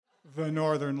The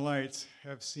Northern Lights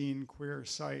have seen queer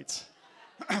sights.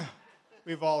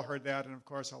 We've all heard that, and of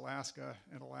course Alaska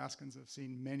and Alaskans have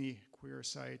seen many queer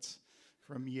sights,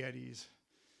 from Yetis,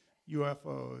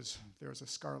 UFOs. There's a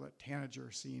scarlet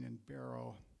tanager seen in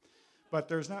Barrow. But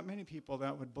there's not many people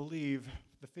that would believe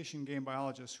the fish and game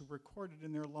biologists who recorded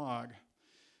in their log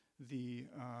a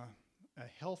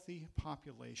healthy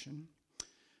population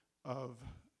of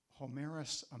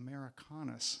Homerus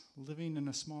americanus living in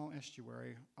a small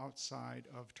estuary outside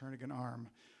of Turnagain Arm.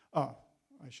 I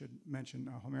should mention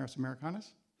Homerus americanus,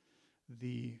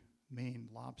 the Maine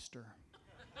lobster.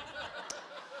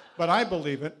 But I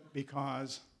believe it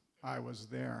because I was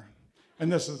there.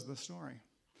 And this is the story.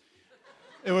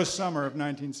 It was summer of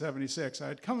 1976. I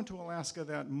had come to Alaska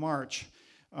that March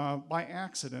by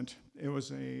accident. It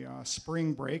was a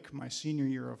spring break, my senior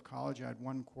year of college. I had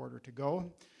 1 quarter to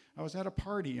go. I was at a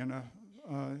party, and a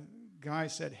guy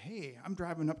said, "Hey, I'm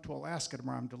driving up to Alaska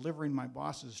tomorrow. I'm delivering my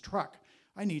boss's truck.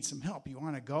 I need some help. You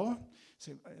want to go?"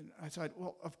 So I said,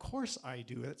 "Well, of course I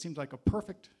do." It seemed like a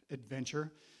perfect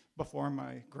adventure before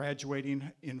my graduating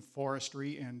in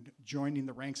forestry and joining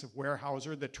the ranks of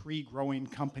Weyerhaeuser, the tree-growing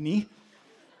company.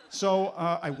 So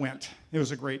I went. It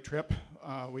was a great trip.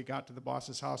 We got to the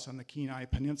boss's house on the Kenai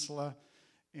Peninsula,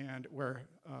 and where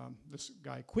this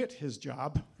guy quit his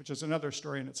job, which is another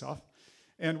story in itself.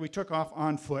 And we took off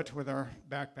on foot with our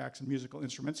backpacks and musical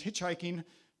instruments, hitchhiking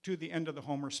to the end of the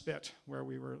Homer Spit, where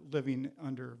we were living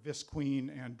under visqueen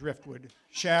and driftwood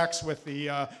shacks with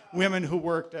the women who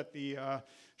worked at the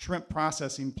shrimp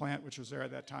processing plant, which was there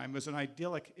at that time. It was an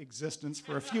idyllic existence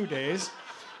for a few days.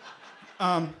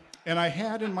 And I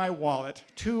had in my wallet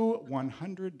 2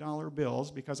 $100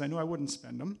 bills because I knew I wouldn't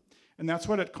spend them. And that's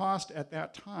what it cost at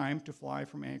that time to fly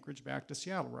from Anchorage back to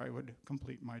Seattle, where I would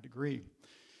complete my degree.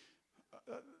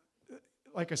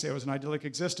 Like I say, it was an idyllic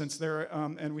existence there,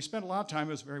 and we spent a lot of time.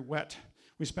 It was very wet.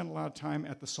 We spent a lot of time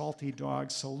at the Salty Dog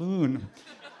Saloon.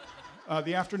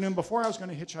 The afternoon before I was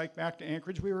going to hitchhike back to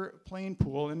Anchorage, we were playing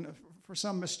pool, and for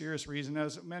some mysterious reason,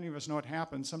 as many of us know what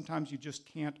happens, sometimes you just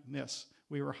can't miss.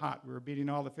 We were hot. We were beating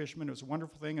all the fishermen. It was a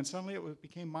wonderful thing, and suddenly it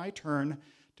became my turn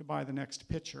to buy the next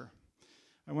pitcher.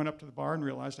 I went up to the bar and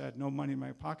realized I had no money in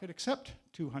my pocket except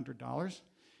 $200,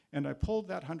 and I pulled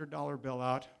that $100 bill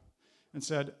out and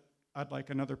said, "I'd like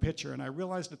another pitcher." And I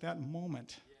realized at that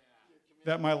moment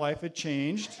that my life had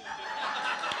changed.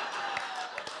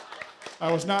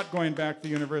 I was not going back to the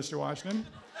University of Washington.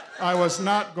 I was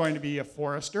not going to be a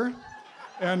forester.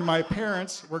 And my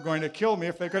parents were going to kill me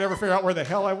if they could ever figure out where the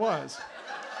hell I was.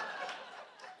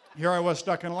 Here I was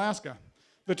stuck in Alaska.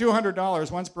 The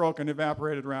 $200, once broken,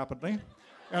 evaporated rapidly.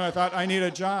 And I thought, I need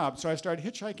a job. So I started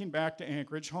hitchhiking back to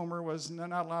Anchorage. Homer was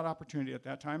not a lot of opportunity at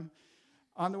that time.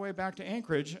 On the way back to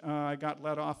Anchorage, I got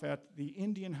let off at the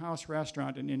Indian House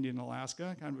Restaurant in Indian,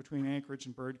 Alaska, kind of between Anchorage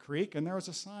and Bird Creek. And there was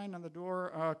a sign on the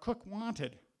door, "Cook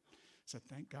wanted." I said,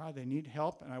 "Thank God, they need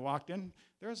help." And I walked in.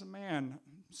 There's a man,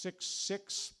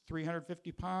 6'6",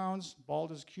 350 pounds,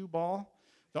 bald as a cue ball,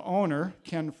 the owner,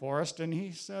 Ken Forrest, and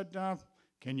he said,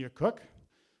 "Can you cook?"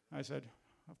 I said,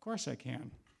 "Of course I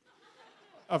can."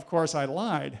 Of course I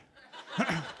lied.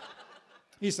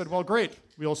 He said, "Well, great.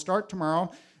 We'll start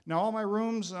tomorrow. Now, all my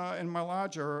rooms in my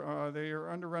lodge they are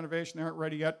under renovation. They aren't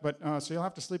ready yet, but so you'll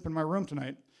have to sleep in my room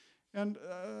tonight." And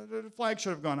the flag should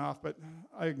have gone off, but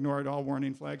I ignored all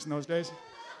warning flags in those days.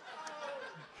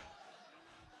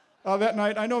 That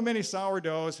night, I know many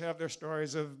sourdoughs have their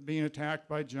stories of being attacked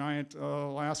by giant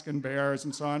Alaskan bears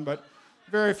and so on, but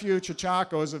very few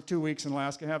chachacos of 2 weeks in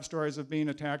Alaska have stories of being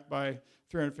attacked by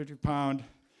 350-pound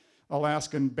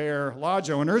Alaskan bear lodge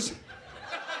owners.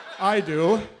 I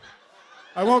do.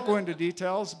 I won't go into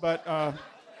details, but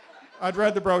I'd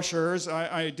read the brochures.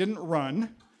 I didn't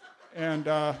run. And,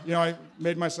 I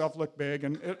made myself look big,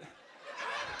 and it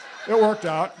worked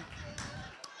out.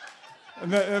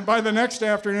 And by the next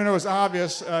afternoon, it was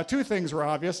obvious. 2 things were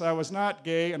obvious. I was not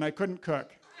gay, and I couldn't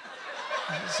cook.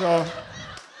 So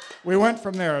we went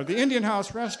from there. The Indian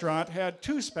House Restaurant had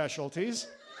 2 specialties.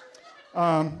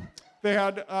 They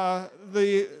had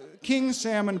the King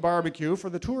Salmon Barbecue for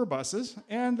the tour buses,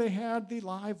 and they had the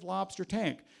live lobster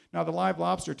tank. Now, the live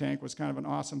lobster tank was kind of an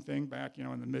awesome thing back,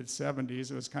 in the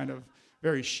mid-'70s. It was kind of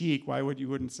very chic. Why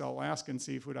wouldn't sell Alaskan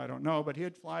seafood? I don't know. But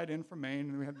he'd fly it in from Maine,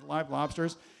 and we had live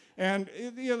lobsters. And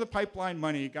the pipeline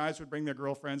money, guys would bring their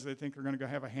girlfriends. They think they're going to go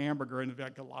have a hamburger, and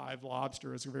like a live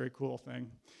lobster is a very cool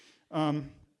thing.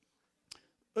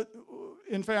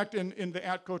 In fact, in the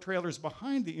Atco trailers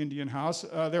behind the Indian House,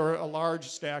 there were a large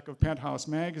stack of Penthouse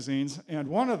magazines, and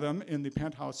one of them in the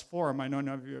Penthouse Forum, I know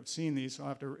none of you have seen these, so I'll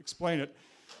have to explain it.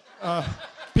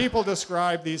 People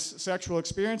describe these sexual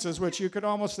experiences, which you could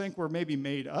almost think were maybe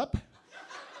made up.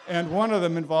 And one of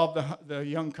them involved the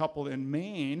young couple in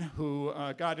Maine who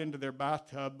got into their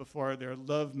bathtub before their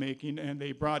lovemaking, and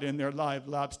they brought in their live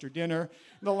lobster dinner.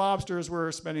 The lobsters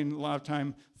were spending a lot of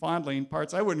time fondling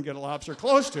parts I wouldn't get a lobster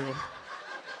close to.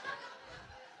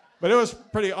 But it was a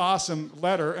pretty awesome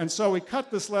letter, and so we cut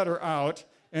this letter out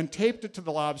and taped it to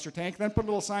the lobster tank, then put a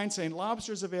little sign saying,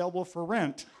 "Lobsters available for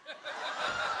rent."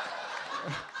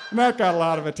 And that got a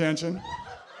lot of attention.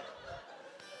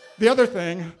 The other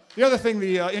thing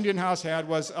the Indian House had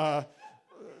was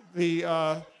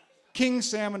the king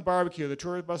salmon barbecue. The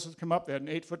tour bus would come up, they had an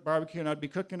 8-foot barbecue, and I'd be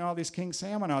cooking all these king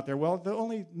salmon out there. Well, the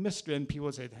only mystery, and people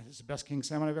would say, "This is the best king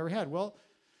salmon I've ever had." Well,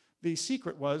 the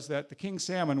secret was that the king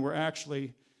salmon were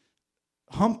actually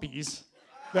humpies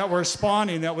that were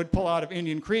spawning that would pull out of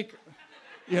Indian Creek,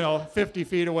 50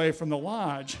 feet away from the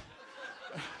lodge.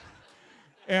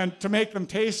 And to make them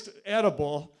taste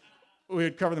edible, we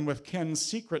would cover them with Ken's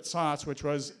secret sauce, which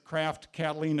was Kraft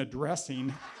Catalina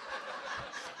dressing.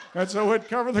 And so we'd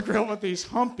cover the grill with these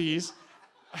humpies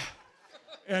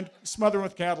and smother them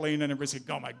with Catalina, and everybody said,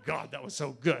 "Oh my God, that was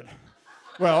so good."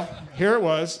 Well, here it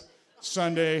was,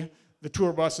 Sunday, the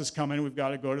tour bus is coming, we've got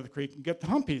to go to the creek and get the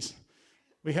humpies.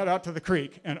 We head out to the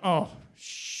creek, and oh,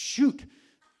 shoot,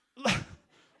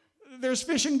 there's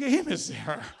Fish and Game is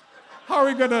there. How are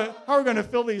we gonna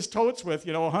fill these totes with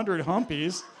 100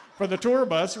 humpies for the tour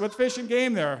bus with Fish and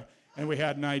Game there? And we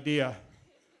had an idea.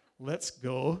 Let's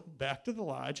go back to the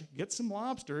lodge, get some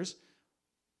lobsters,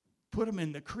 put them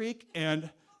in the creek,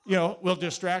 and we'll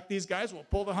distract these guys. We'll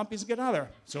pull the humpies and get out of there.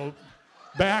 So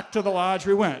back to the lodge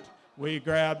we went. We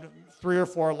grabbed 3 or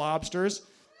 4 lobsters,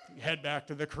 head back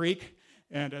to the creek.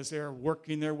 And as they're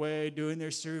working their way, doing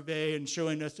their survey and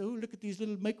showing us, "Oh, look at these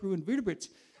little microinvertebrates,"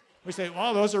 we say,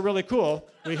 "Wow, those are really cool."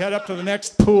 We head up to the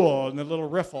next pool in the little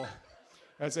riffle.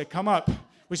 As they come up,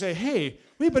 we say, "Hey,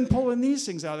 we've been pulling these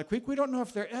things out of the creek. We don't know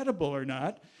if they're edible or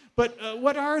not, but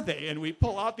what are they?" And we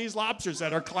pull out these lobsters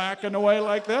that are clacking away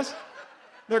like this.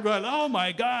 They're going, "Oh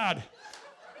my God."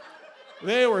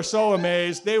 They were so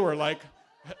amazed. They were like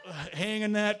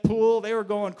hanging that pool. They were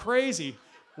going crazy.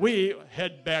 We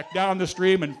head back down the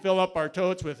stream and fill up our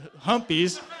totes with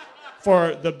humpies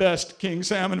for the best king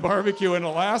salmon barbecue in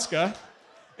Alaska,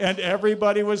 and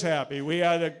everybody was happy. We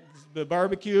had the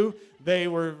barbecue. They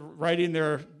were writing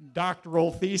their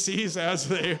doctoral theses as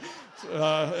they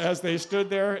stood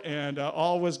there, and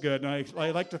all was good. And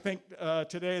I like to think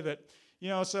today that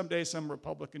someday some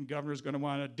Republican governor is going to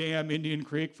want to dam Indian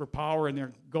Creek for power, and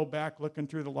they'll go back looking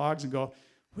through the logs and go,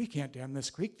 "We can't dam this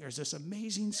creek. There's this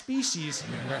amazing species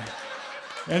here."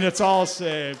 And it's all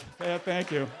saved. Thank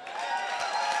you.